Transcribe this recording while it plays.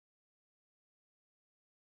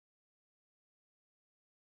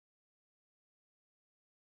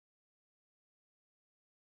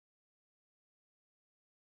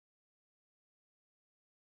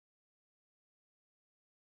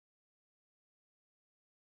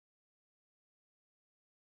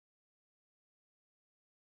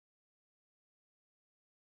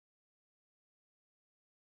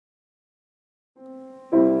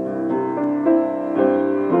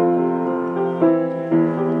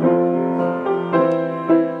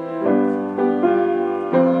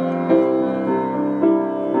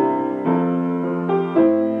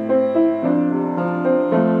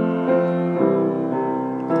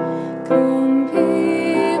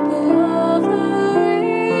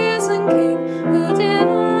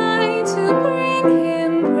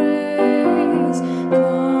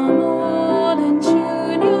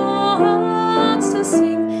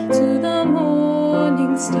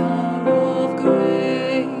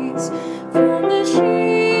From the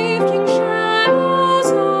shifting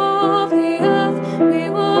shadows of the earth, we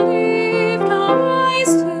will lift our eyes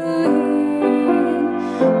to Him,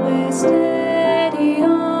 where steady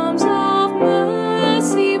arms of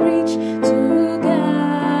mercy reach to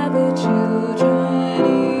gather children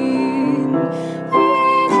in.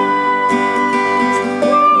 Rejoice,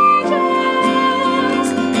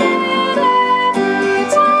 rejoice, let every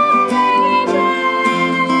tongue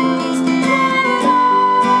rejoice. Let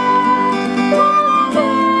all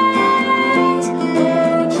praise, O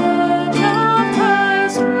Church of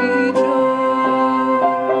Christ, rejoice.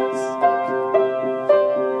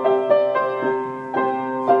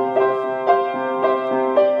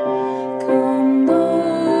 Come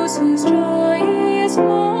those whose joy is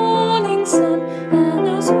morning sun, and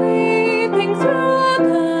those weeping through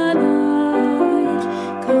the night.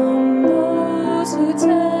 Come those who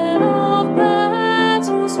tell of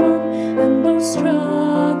battles won, and those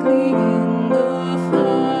struggling in the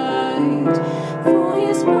fight. For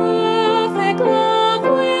His perfect love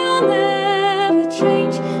will never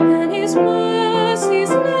change, and His mercies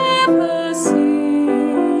never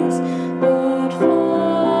cease, but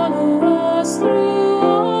follow us through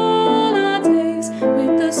all our days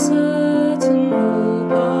with the certain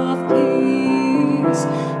hope of peace.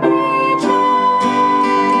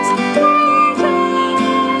 Rejoice,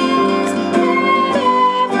 rejoice, let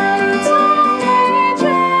every tongue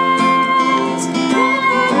rejoice.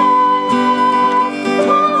 Let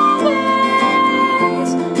all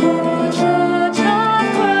praise, O Church of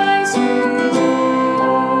Christ, rejoice.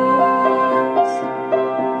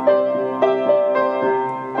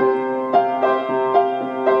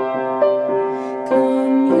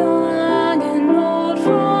 Come young and old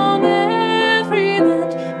from every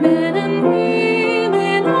land, men and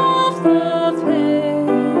women of the faith.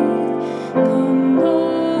 Come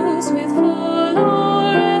those with full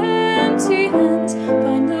or empty hands,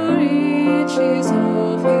 find the riches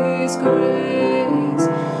of His grace.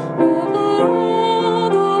 Over all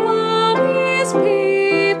the world His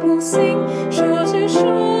people sing, sure to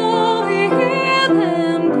surely hear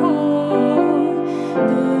them call.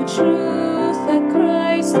 The truth that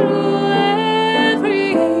cries through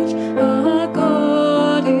every age, our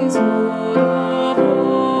God is Lord of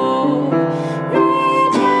all.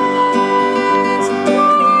 Rejoice,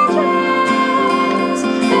 rejoice,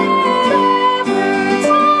 let every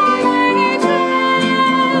tongue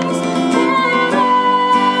rejoice.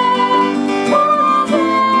 Let all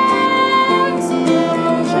praise, O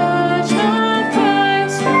Church of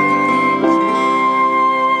Christ, rejoice.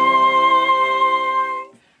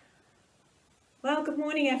 Well, good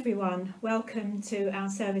morning everyone. Welcome to our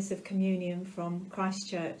service of communion from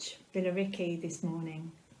Christchurch, Billericay this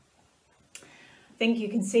morning. I think you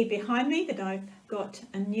can see behind me that I've got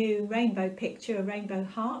a new rainbow picture, a rainbow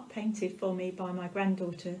heart painted for me by my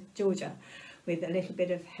granddaughter Georgia, with a little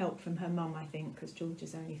bit of help from her mum, I think, because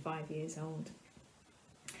Georgia's only 5 years old.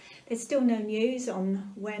 There's still no news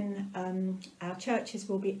on when our churches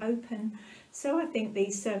will be open, so I think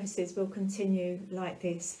these services will continue like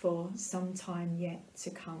this for some time yet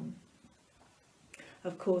to come.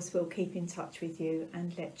 Of course, we'll keep in touch with you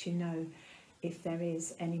and let you know if there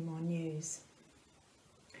is any more news.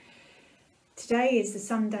 Today is the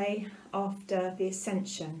Sunday after the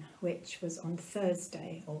Ascension, which was on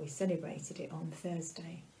Thursday, or we celebrated it on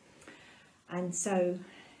Thursday. And so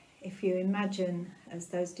if you imagine as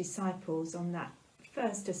those disciples on that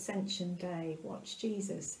first Ascension day watched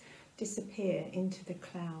Jesus disappear into the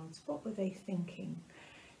clouds, what were they thinking?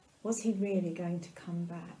 Was He really going to come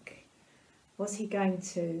back? Was He going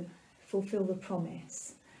to fulfill the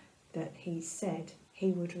promise that He said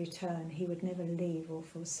He would return? He would never leave or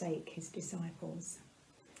forsake His disciples.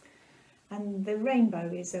 And the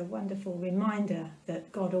rainbow is a wonderful reminder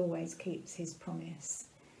that God always keeps His promise.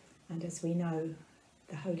 And as we know,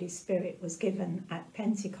 the Holy Spirit was given at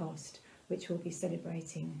Pentecost, which we'll be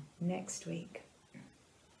celebrating next week.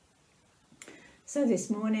 So this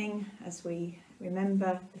morning, as we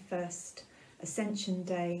remember the first Ascension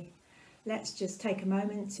Day, let's just take a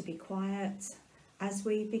moment to be quiet as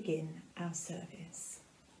we begin our service.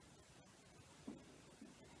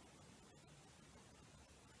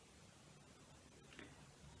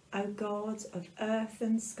 O God of earth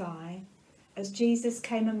and sky, as Jesus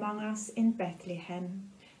came among us in Bethlehem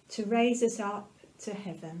to raise us up to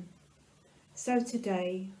heaven, so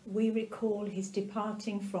today we recall His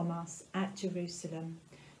departing from us at Jerusalem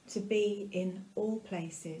to be in all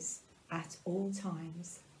places at all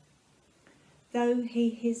times. Though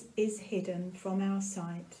He is hidden from our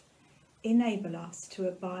sight, enable us to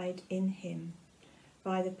abide in Him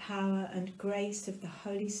by the power and grace of the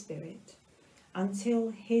Holy Spirit, until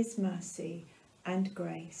his mercy and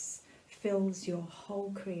grace fills your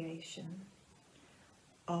whole creation.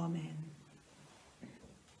 Amen.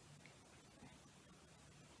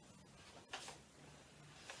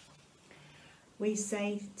 We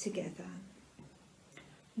say together,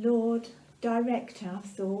 Lord, direct our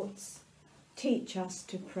thoughts, teach us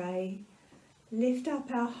to pray, lift up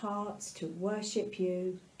our hearts to worship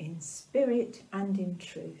you in spirit and in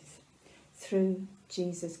truth, through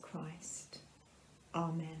Jesus Christ.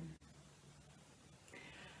 Amen.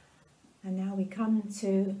 And now we come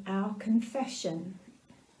to our confession.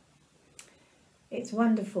 It's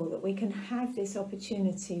wonderful that we can have this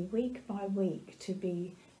opportunity week by week to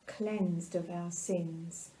be cleansed of our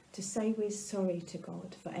sins, to say we're sorry to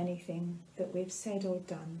God for anything that we've said or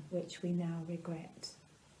done which we now regret.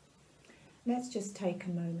 Let's just take a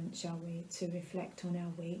moment, shall we, to reflect on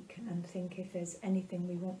our week and think if there's anything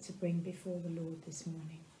we want to bring before the Lord this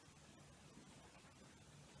morning.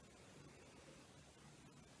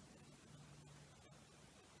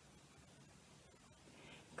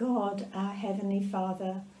 God, our Heavenly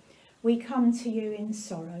Father, we come to you in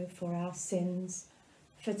sorrow for our sins,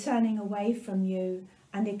 for turning away from you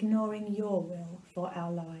and ignoring your will for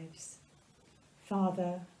our lives.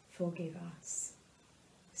 Father, forgive us,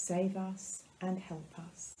 save us and help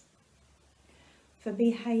us. For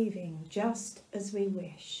behaving just as we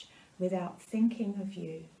wish without thinking of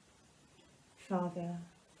you. Father,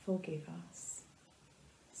 forgive us,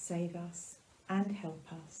 save us and help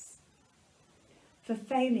us. For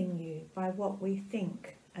failing you by what we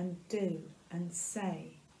think and do and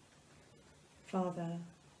say. Father,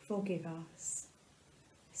 forgive us,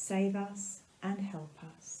 save us and help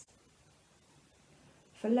us.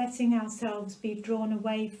 For letting ourselves be drawn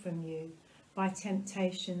away from you by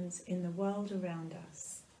temptations in the world around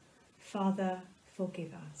us. Father,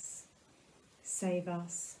 forgive us, save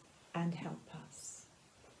us and help us.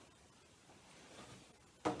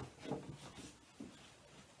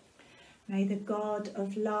 May the God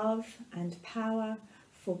of love and power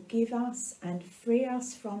forgive us and free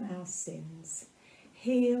us from our sins,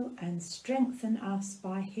 heal and strengthen us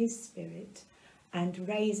by his Spirit, and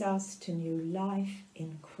raise us to new life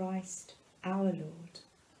in Christ our Lord.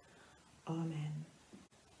 Amen.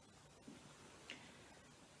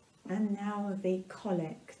 And now the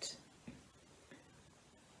collect.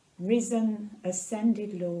 Risen,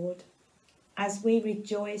 ascended Lord, as we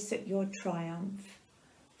rejoice at your triumph,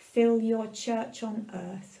 fill your church on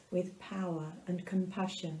earth with power and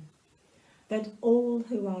compassion, that all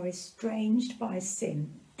who are estranged by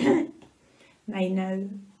sin may know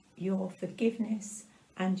your forgiveness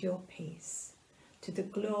and your peace, to the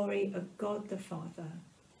glory of God the Father.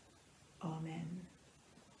 Amen.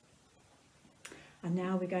 And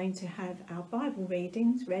now we're going to have our Bible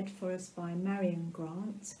readings read for us by Marion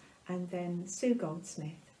Grant, and then Sue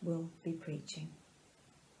Goldsmith will be preaching.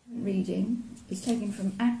 Reading is taken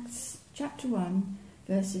from Acts chapter 1,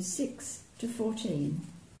 verses 6 to 14.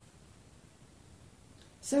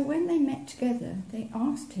 So when they met together, they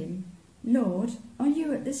asked him, Lord, are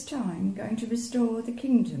you at this time going to restore the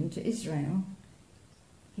kingdom to Israel?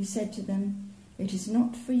 He said to them, It is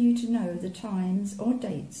not for you to know the times or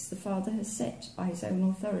dates the Father has set by his own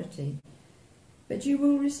authority, but you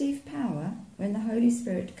will receive power when the Holy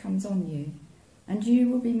Spirit comes on you, and you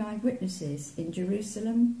will be my witnesses in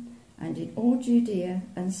Jerusalem and in all Judea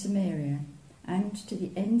and Samaria and to the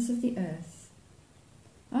ends of the earth.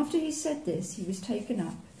 After he said this, he was taken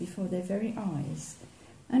up before their very eyes,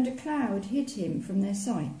 and a cloud hid him from their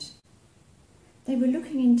sight. They were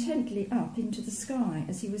looking intently up into the sky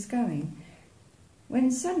as he was going, when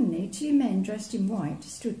suddenly 2 men dressed in white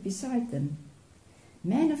stood beside them.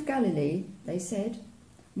 Men of Galilee, they said,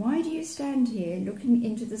 why do you stand here looking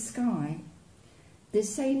into the sky?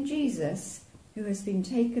 This same Jesus, who has been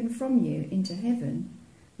taken from you into heaven,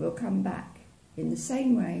 will come back in the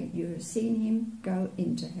same way you have seen him go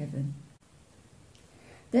into heaven.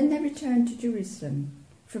 Then they returned to Jerusalem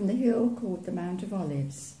from the hill called the Mount of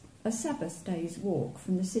Olives, a Sabbath day's walk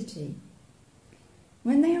from the city.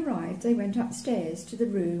 When they arrived, they went upstairs to the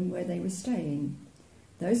room where they were staying.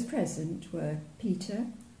 Those present were Peter,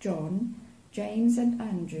 John, James and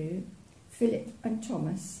Andrew, Philip and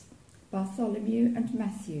Thomas, Bartholomew and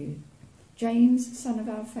Matthew, James son of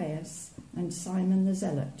Alphaeus, and Simon the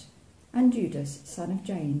Zealot, and Judas son of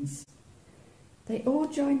James. They all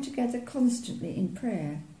joined together constantly in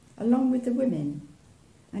prayer, along with the women,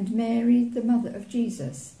 and Mary the mother of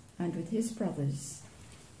Jesus, and with his brothers.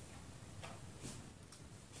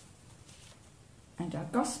 And our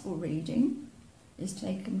Gospel reading is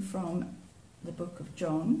taken from the book of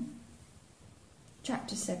John,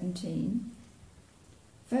 chapter 17,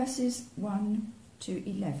 verses 1 to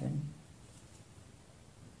 11.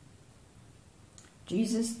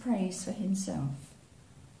 Jesus prays for himself.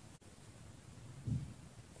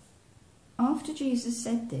 After Jesus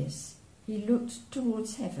said this, he looked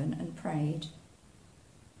towards heaven and prayed,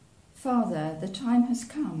 Father, the time has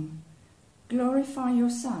come. Glorify your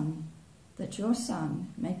Son, that your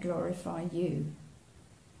Son may glorify you.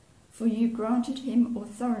 For you granted him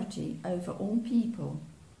authority over all people,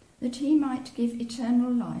 that he might give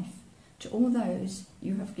eternal life to all those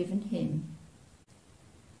you have given him.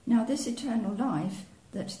 Now this eternal life,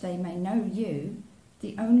 that they may know you,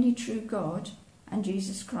 the only true God, and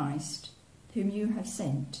Jesus Christ, whom you have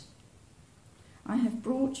sent. I have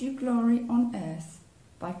brought you glory on earth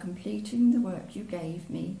by completing the work you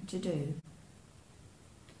gave me to do.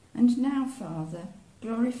 And now, Father,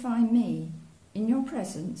 glorify me in your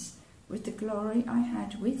presence with the glory I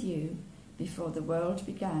had with you before the world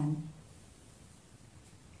began.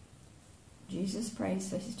 Jesus prays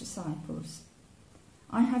for his disciples.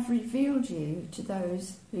 I have revealed you to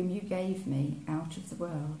those whom you gave me out of the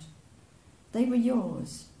world. They were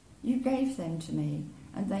yours. You gave them to me,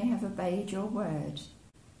 and they have obeyed your word.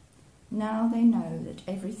 Now they know that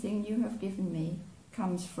everything you have given me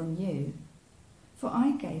comes from you. For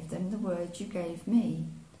I gave them the words you gave me,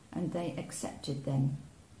 and they accepted them.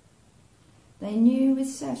 They knew with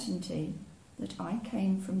certainty that I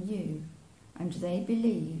came from you, and they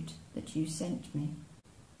believed that you sent me.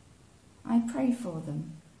 I pray for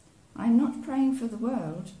them. I am not praying for the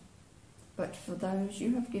world, but for those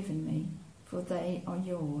you have given me, for they are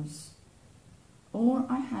yours. All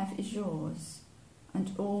I have is yours,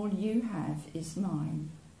 and all you have is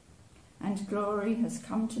mine, and glory has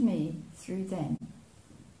come to me through them.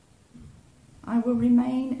 I will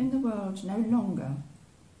remain in the world no longer,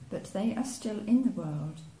 but they are still in the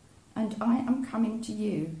world, and I am coming to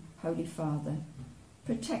you, Holy Father.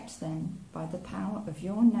 Protect them by the power of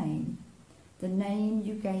your name, the name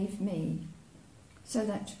you gave me, so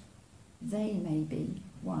that they may be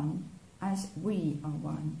one as we are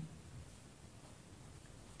one.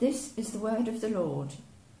 This is the word of the Lord.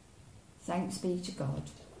 Thanks be to God.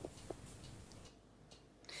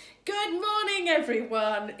 Good morning,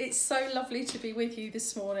 everyone. It's so lovely to be with you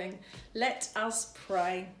this morning. Let us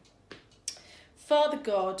pray. Father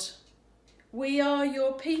God, we are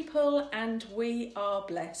your people and we are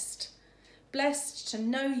blessed. Blessed to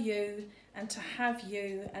know you and to have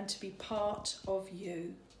you and to be part of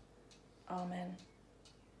you. Amen.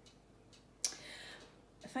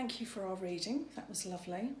 Thank you for our reading. That was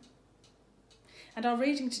lovely. And our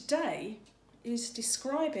reading today is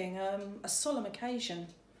describing a solemn occasion.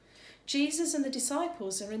 Jesus and the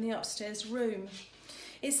disciples are in the upstairs room.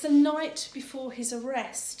 It's the night before his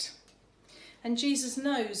arrest. And Jesus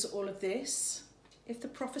knows all of this if the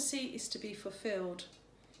prophecy is to be fulfilled.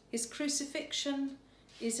 His crucifixion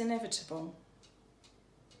is inevitable.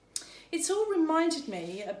 It's all reminded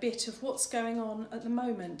me a bit of what's going on at the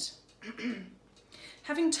moment.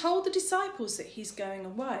 Having told the disciples that he's going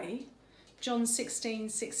away, John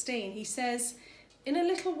 16:16, he says, "In a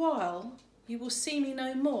little while you will see me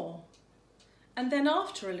no more, and then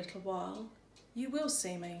after a little while you will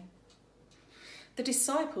see me." The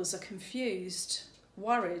disciples are confused,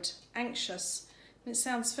 worried, anxious. It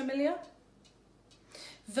sounds familiar.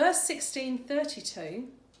 Verse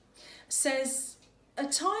 16:32 says, "A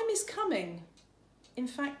time is coming, in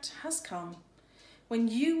fact has come, when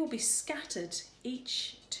you will be scattered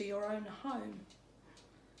each to your own home."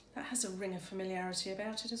 That has a ring of familiarity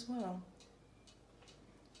about it as well.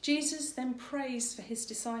 Jesus then prays for his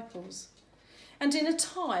disciples, and in a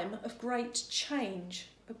time of great change,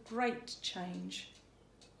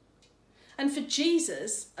 and for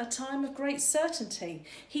Jesus, a time of great certainty.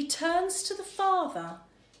 He turns to the Father,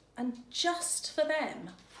 and just for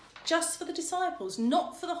them, just for the disciples,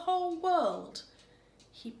 not for the whole world,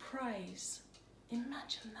 he prays.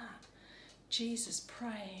 Imagine that. Jesus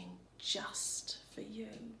praying just for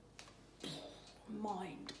you.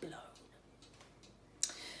 Mind blown.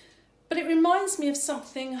 But it reminds me of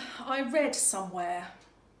something I read somewhere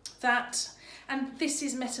that, and this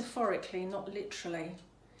is metaphorically, not literally,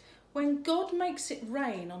 when God makes it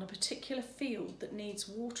rain on a particular field that needs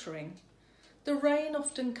watering, the rain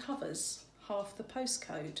often covers half the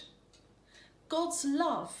postcode. God's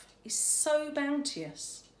love is so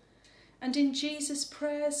bounteous, and in Jesus'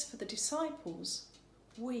 prayers for the disciples,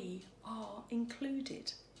 we are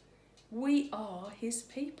included. We are his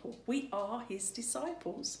people. We are his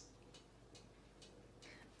disciples.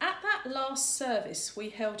 At that last service we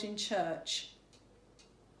held in church,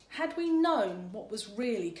 had we known what was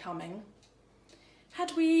really coming,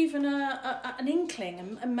 Had we even an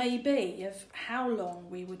inkling, and maybe, of how long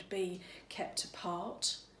we would be kept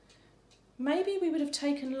apart, maybe we would have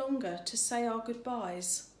taken longer to say our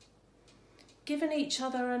goodbyes, given each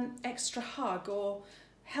other an extra hug, or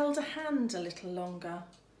held a hand a little longer.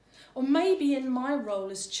 Or maybe in my role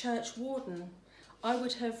as church warden, I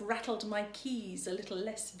would have rattled my keys a little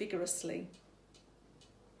less vigorously.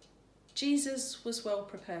 Jesus was well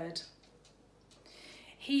prepared.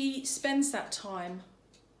 He spends that time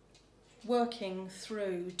working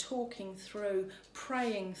through, talking through,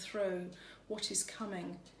 praying through what is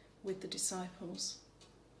coming with the disciples.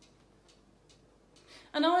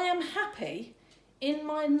 And I am happy in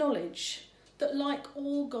my knowledge that, like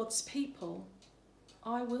all God's people,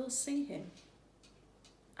 I will see him.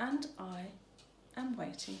 And I am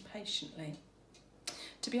waiting patiently.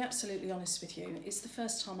 To be absolutely honest with you, it's the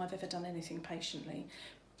first time I've ever done anything patiently,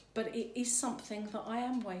 but it is something that I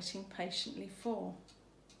am waiting patiently for.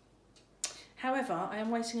 However, I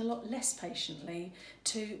am waiting a lot less patiently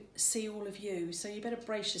to see all of you, so you better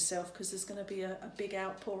brace yourself, because there's going to be a big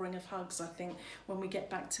outpouring of hugs, I think, when we get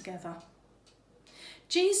back together.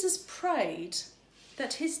 Jesus prayed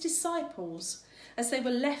that his disciples, as they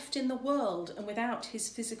were left in the world and without his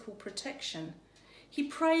physical protection, he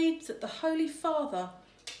prayed that the Holy Father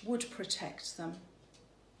would protect them.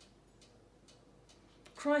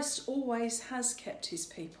 Christ always has kept his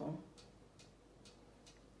people.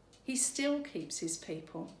 He still keeps his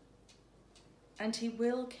people, and he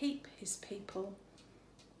will keep his people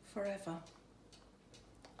forever.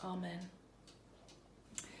 Amen.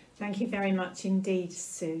 Thank you very much indeed,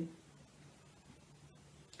 Sue.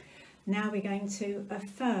 Now we're going to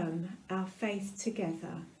affirm our faith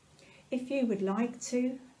together. If you would like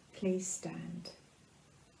to, please stand.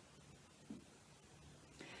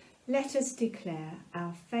 Let us declare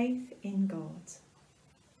our faith in God.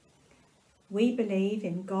 We believe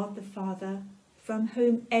in God the Father, from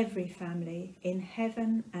whom every family in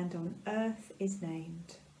heaven and on earth is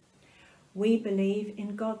named. We believe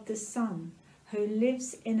in God the Son, who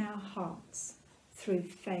lives in our hearts through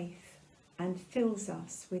faith and fills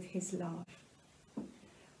us with his love.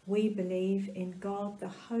 We believe in God the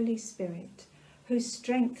Holy Spirit, who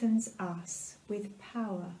strengthens us with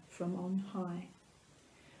power from on high.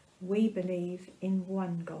 We believe in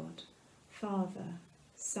one God, Father,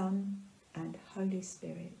 Son, and Holy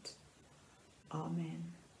Spirit.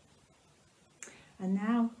 Amen. And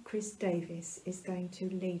now Chris Davis is going to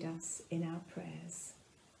lead us in our prayers.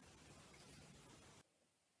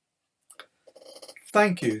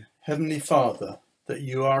 Thank you, Heavenly Father, that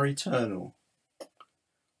you are eternal.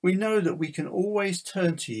 We know that we can always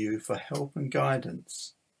turn to you for help and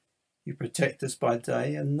guidance. You protect us by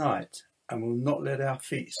day and night and will not let our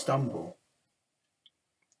feet stumble.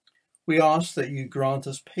 We ask that you grant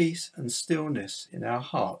us peace and stillness in our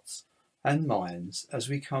hearts and minds as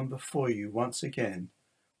we come before you once again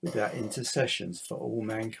with our intercessions for all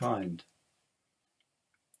mankind.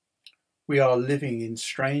 We are living in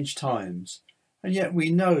strange times, and yet we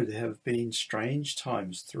know there have been strange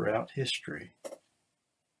times throughout history.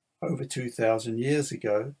 Over 2,000 years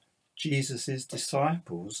ago, Jesus'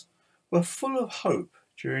 disciples were full of hope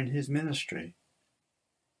during his ministry.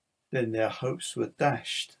 Then their hopes were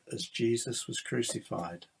dashed as Jesus was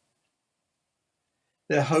crucified.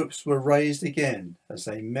 Their hopes were raised again as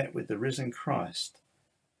they met with the risen Christ,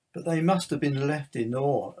 but they must have been left in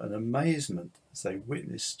awe and amazement as they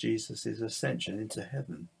witnessed Jesus' ascension into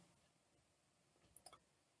heaven.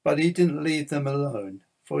 But he didn't leave them alone,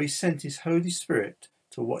 for he sent his Holy Spirit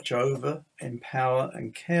to watch over, empower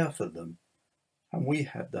and care for them, and we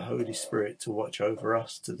have the Holy Spirit to watch over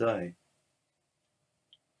us today.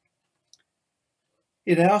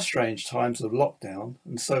 In our strange times of lockdown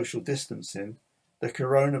and social distancing, the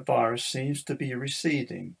coronavirus seems to be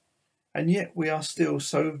receding, and yet we are still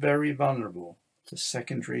so very vulnerable to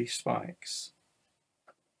secondary spikes.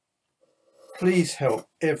 Please help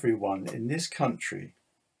everyone in this country,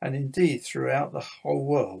 and indeed throughout the whole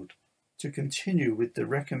world, to continue with the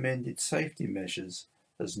recommended safety measures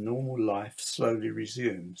as normal life slowly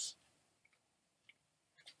resumes.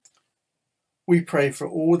 We pray for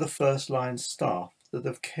all the first-line staff that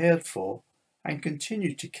have cared for and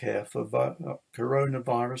continue to care for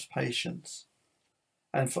coronavirus patients,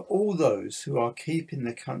 and for all those who are keeping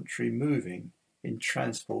the country moving in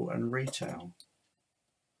transport and retail.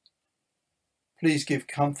 Please give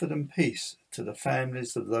comfort and peace to the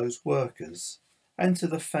families of those workers and to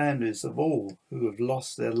the families of all who have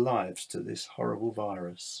lost their lives to this horrible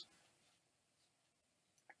virus.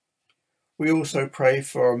 We also pray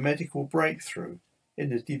for a medical breakthrough in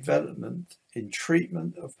the development in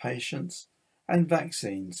treatment of patients and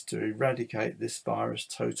vaccines to eradicate this virus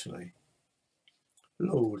totally.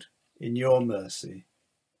 Lord, in your mercy,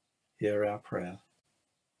 hear our prayer.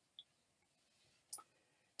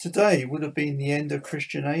 Today would have been the end of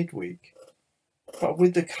Christian Aid Week, but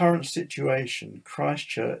with the current situation,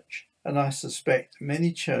 Christchurch, and I suspect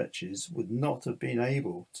many churches, would not have been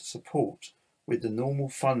able to support with the normal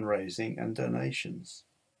fundraising and donations.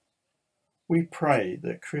 We pray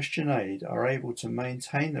that Christian Aid are able to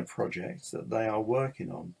maintain the projects that they are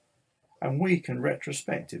working on, and we can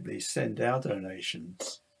retrospectively send our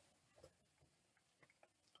donations.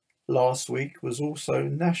 Last week was also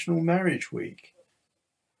National Marriage Week.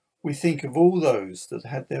 We think of all those that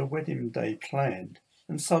had their wedding day planned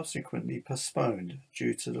and subsequently postponed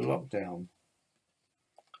due to the lockdown.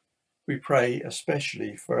 We pray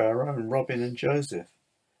especially for our own Robin and Joseph,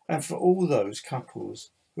 and for all those couples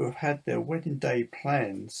who have had their wedding day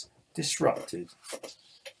plans disrupted,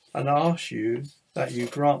 and ask you that you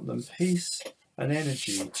grant them peace and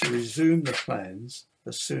energy to resume the plans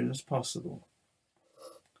as soon as possible.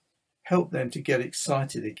 Help them to get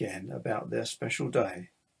excited again about their special day.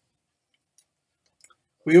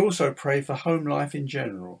 We also pray for home life in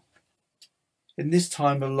general. In this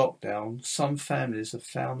time of lockdown, some families have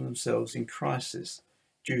found themselves in crisis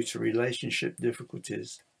due to relationship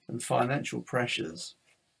difficulties and financial pressures.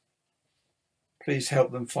 Please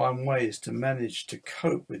help them find ways to manage to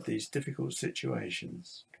cope with these difficult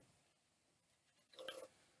situations.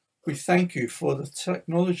 We thank you for the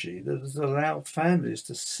technology that has allowed families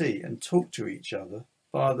to see and talk to each other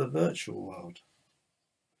via the virtual world.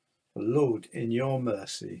 Lord, in your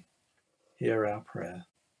mercy, hear our prayer.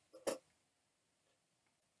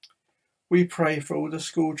 We pray for all the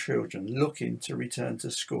school children looking to return to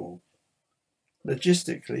school.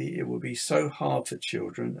 Logistically, it will be so hard for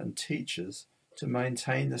children and teachers to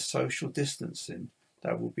maintain the social distancing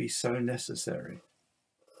that will be so necessary.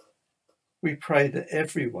 We pray that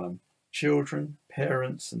everyone, children,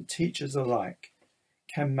 parents and teachers alike,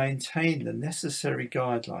 can maintain the necessary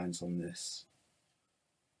guidelines on this.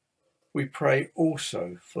 We pray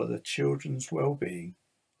also for the children's well-being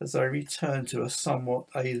as they return to a somewhat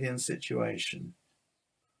alien situation.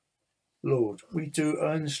 Lord, we do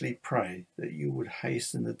earnestly pray that you would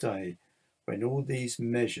hasten the day when all these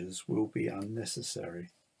measures will be unnecessary.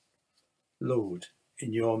 Lord,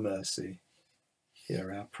 in your mercy,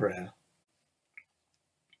 hear our prayer.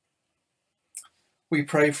 We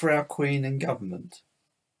pray for our Queen and government.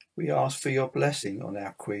 We ask for your blessing on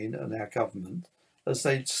our Queen and our government as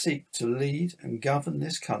they seek to lead and govern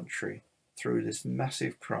this country through this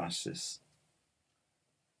massive crisis.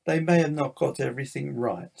 They may have not got everything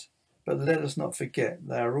right, but let us not forget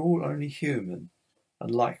they are all only human,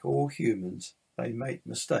 and like all humans, they make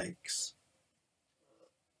mistakes.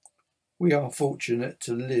 We are fortunate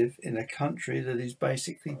to live in a country that is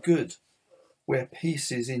basically good, where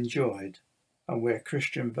peace is enjoyed, and where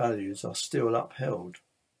Christian values are still upheld.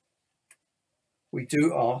 We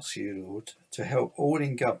do ask you, Lord, to help all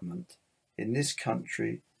in government in this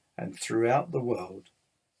country and throughout the world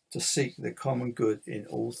to seek the common good in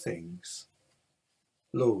all things.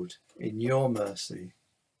 Lord, in your mercy,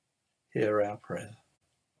 hear our prayer.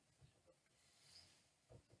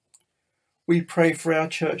 We pray for our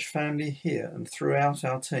church family here and throughout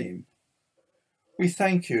our team. We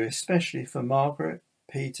thank you especially for Margaret,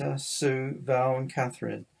 Peter, Sue, Val and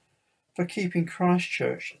Catherine for keeping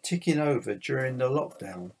Christchurch ticking over during the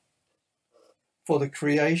lockdown, for the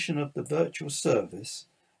creation of the virtual service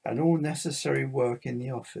and all necessary work in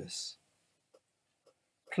the office.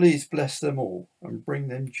 Please bless them all and bring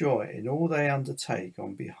them joy in all they undertake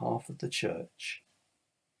on behalf of the church.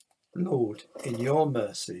 Lord, in your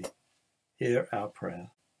mercy, hear our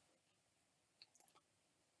prayer.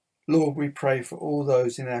 Lord, we pray for all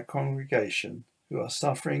those in our congregation who are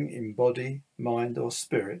suffering in body, mind or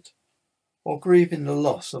spirit, or grieving the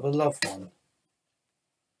loss of a loved one.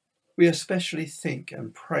 We especially think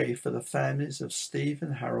and pray for the families of Steve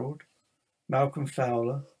and Harold, Malcolm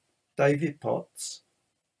Fowler, David Potts,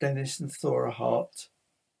 Dennis and Thora Hart,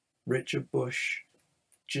 Richard Bush,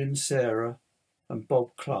 Jim Sarah and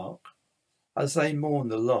Bob Clark, as they mourn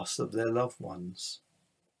the loss of their loved ones.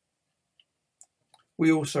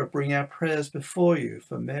 We also bring our prayers before you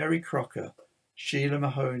for Mary Crocker, Sheila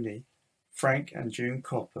Mahoney, Frank and June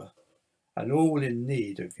Copper, and all in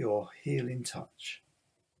need of your healing touch.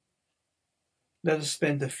 Let us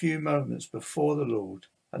spend a few moments before the Lord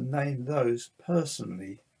and name those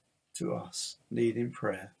personally to us needing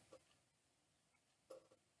prayer.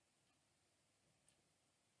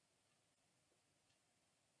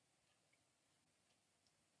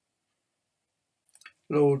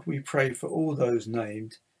 Lord, we pray for all those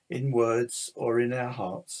named in words or in our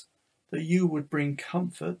hearts, that you would bring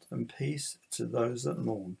comfort and peace to those that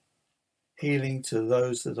mourn, healing to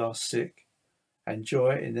those that are sick, and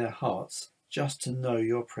joy in their hearts just to know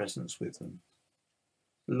your presence with them.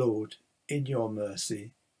 Lord, in your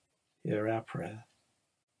mercy, hear our prayer.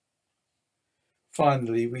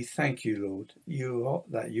 Finally, we thank you, Lord,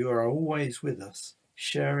 that you are always with us,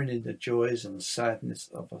 sharing in the joys and sadness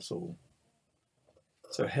of us all.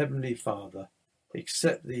 So, Heavenly Father,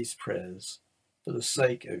 accept these prayers for the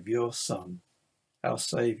sake of your Son, our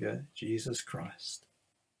Saviour, Jesus Christ.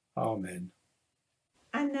 Amen.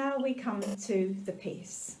 And now we come to the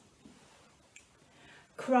peace.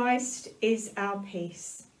 Christ is our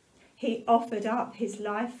peace. He offered up his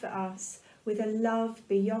life for us with a love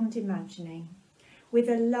beyond imagining, with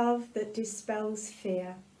a love that dispels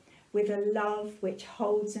fear, with a love which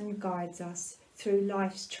holds and guides us through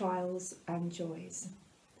life's trials and joys.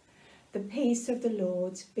 The peace of the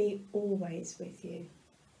Lord be always with you,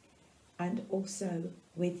 and also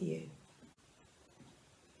with you.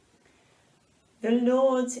 The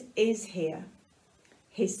Lord is here.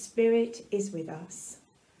 His Spirit is with us.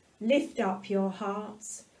 Lift up your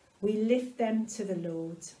hearts. We lift them to the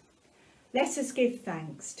Lord. Let us give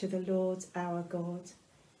thanks to the Lord our God.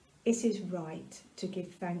 It is right to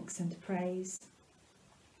give thanks and praise.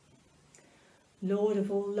 Lord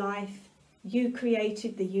of all life, you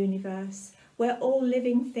created the universe where all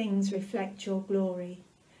living things reflect your glory.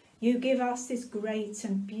 You give us this great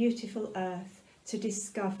and beautiful earth to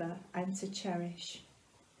discover and to cherish.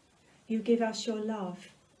 You give us your love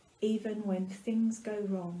even when things go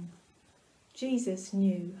wrong. Jesus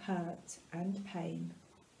knew hurt and pain.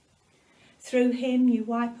 Through him you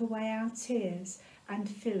wipe away our tears and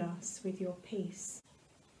fill us with your peace.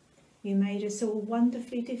 You made us all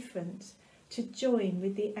wonderfully different to join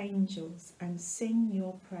with the angels and sing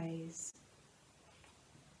your praise.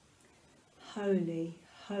 Holy,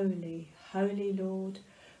 holy, holy Lord,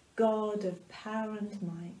 God of power and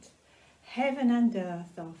might, heaven and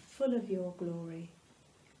earth are full of your glory.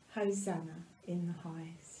 Hosanna in the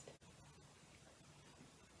highest.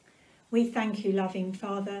 We thank you, loving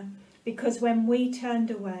Father, because when we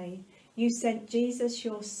turned away, you sent Jesus,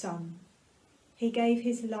 your Son. He gave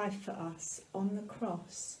his life for us on the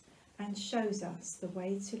cross and shows us the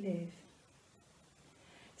way to live.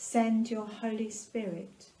 Send your Holy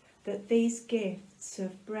Spirit that these gifts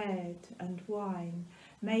of bread and wine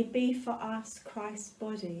may be for us Christ's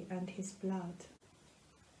body and his blood.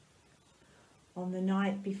 On the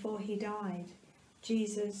night before he died,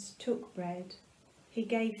 Jesus took bread. He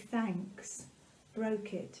gave thanks,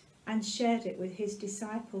 broke it, and shared it with his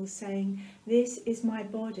disciples, saying, "This is my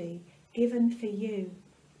body given for you.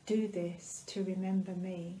 Do this to remember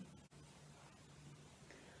me."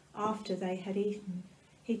 After they had eaten,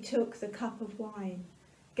 he took the cup of wine,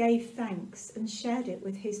 gave thanks, and shared it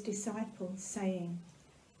with his disciples, saying,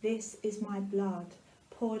 "This is my blood,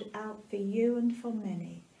 poured out for you and for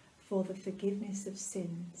many, for the forgiveness of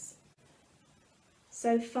sins."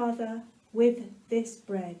 So, Father, with this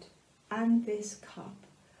bread and this cup,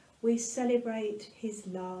 we celebrate his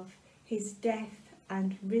love, his death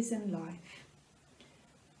and risen life.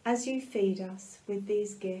 As you feed us with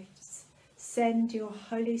these gifts, send your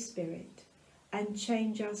Holy Spirit and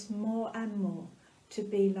change us more and more to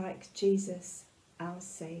be like Jesus, our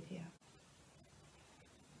Saviour.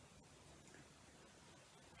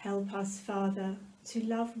 Help us, Father, to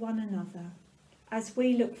love one another as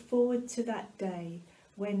we look forward to that day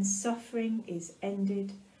when suffering is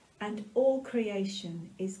ended and all creation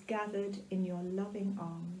is gathered in your loving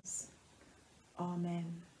arms.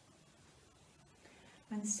 Amen.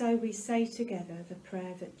 And so we say together the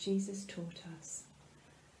prayer that Jesus taught us.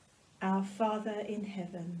 Our Father in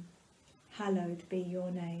heaven, hallowed be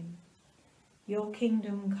your name. Your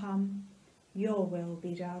kingdom come, your will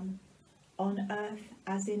be done, on earth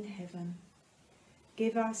as in heaven.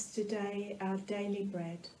 Give us today our daily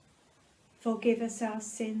bread. Forgive us our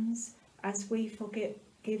sins as we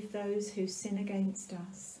forgive those who sin against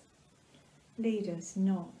us. Lead us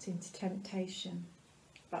not into temptation,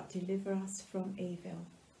 but deliver us from evil.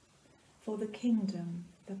 For the kingdom,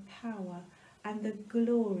 the power, and the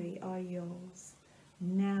glory are yours,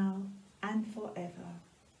 now and forever.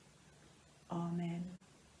 Amen.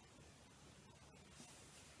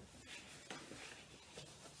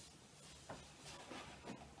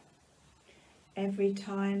 Every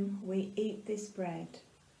time we eat this bread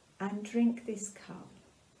and drink this cup,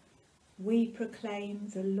 we proclaim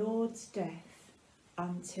the Lord's death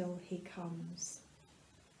until he comes.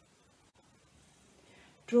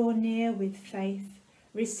 Draw near with faith,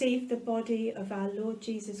 receive the body of our Lord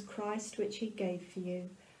Jesus Christ, which he gave for you,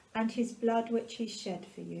 and his blood which he shed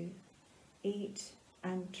for you. Eat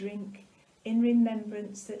and drink in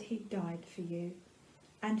remembrance that he died for you,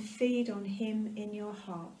 and feed on him in your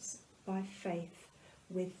hearts by faith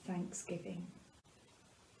with thanksgiving.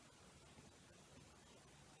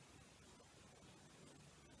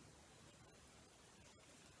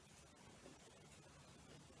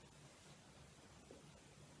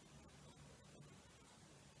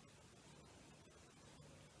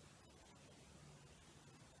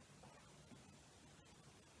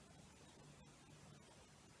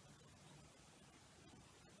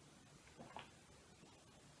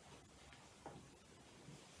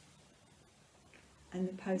 And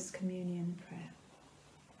the post-communion prayer.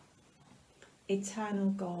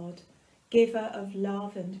 Eternal God, giver of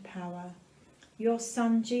love and power, your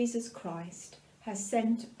Son Jesus Christ has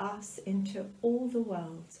sent us into all the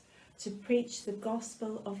world to preach the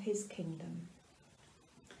gospel of his kingdom.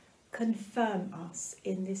 Confirm us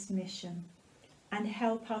in this mission and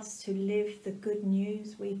help us to live the good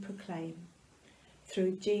news we proclaim.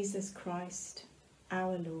 Through Jesus Christ,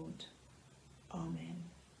 our Lord. Amen.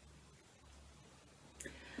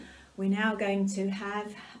 We're now going to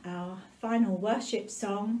have our final worship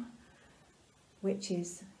song, which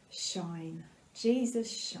is Shine.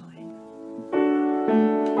 Jesus, shine.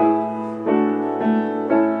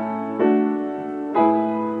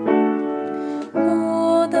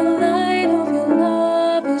 Lord, the light of your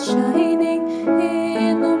love is shining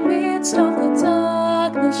in the midst of the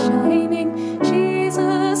darkness shining.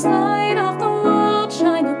 Jesus, light of the world,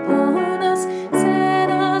 shine upon us. Set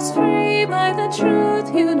us free by the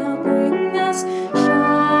truth you now bring us.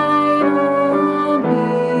 Shine on me,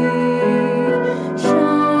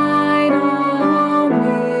 shine on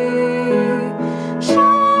me.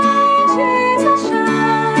 Shine, Jesus,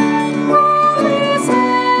 shine. Fill this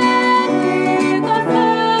land with the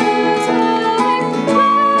Father's light.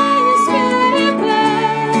 Where your Spirit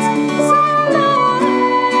plays, send our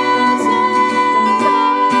hearts on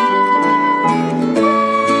fire.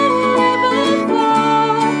 River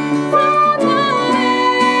flow from the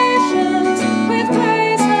nations with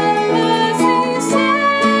grace and mercy.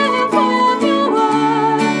 Send forth your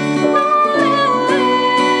word, Lord, and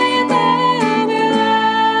let there be light.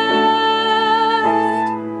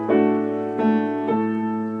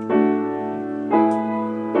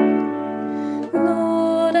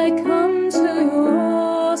 Lord, I come to your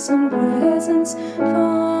awesome presence,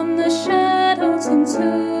 from the shadows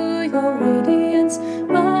into your radiance.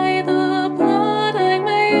 By the blood I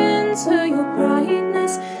may enter your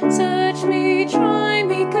brightness. Search me, try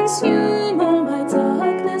me, consume all my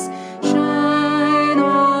darkness. Shine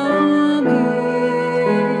on me,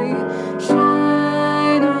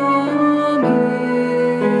 shine on me.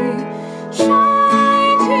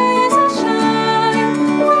 Shine, Jesus, shine.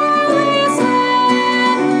 Fill this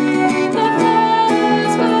land with the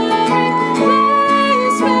Father's glory. Where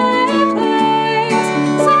your Spirit plays,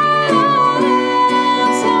 set our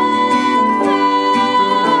hearts on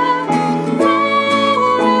fire.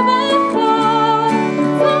 River flow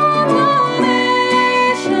from the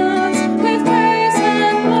nations with grace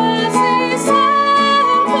and mercy. Send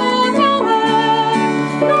forth your word,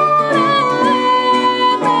 Lord, and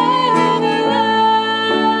let there be light.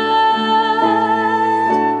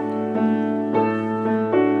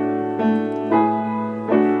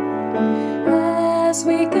 As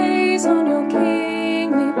we gaze on your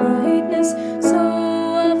kingly brightness, so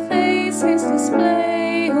our faces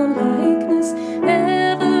display your likeness,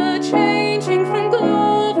 ever changing from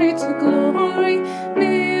glory to glory.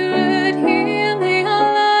 Mirrored here, may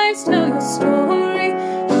our lives tell your story.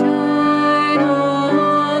 Shine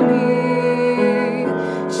on me,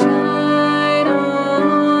 shine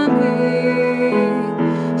on me.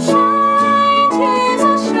 Shine,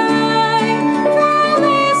 Jesus, shine. Fill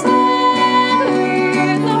this land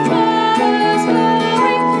with the Father's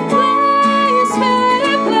glory. Where your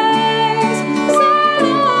Spirit plays, set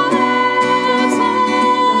our hearts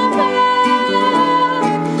on fire.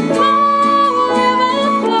 River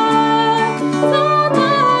flow from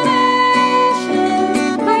the nations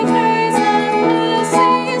with grace and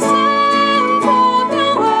mercy. Send forth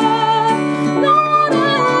your word, Lord,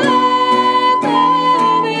 and let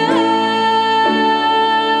there be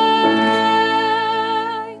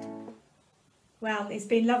light. Well, it's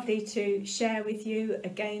been lovely to share with you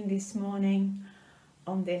again this morning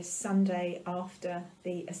on this Sunday after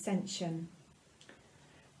the Ascension.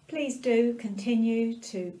 Please do continue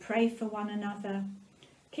to pray for one another,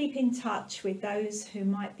 keep in touch with those who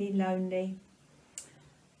might be lonely,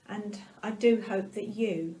 and I do hope that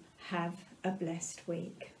you have a blessed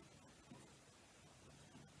week.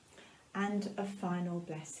 And a final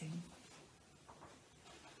blessing.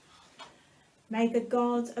 May the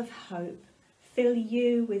God of hope fill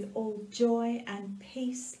you with all joy and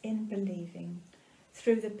peace in believing,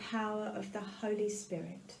 through the power of the Holy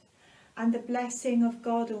Spirit, and the blessing of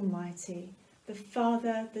God Almighty, the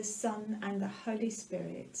Father, the Son, and the Holy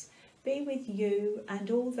Spirit be with you and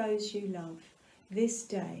all those you love, this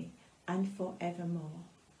day and forevermore.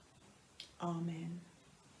 Amen.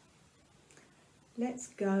 Let's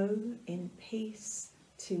go in peace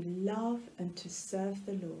to love and to serve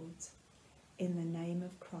the Lord. In the name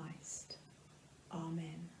of Christ.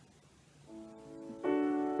 Amen.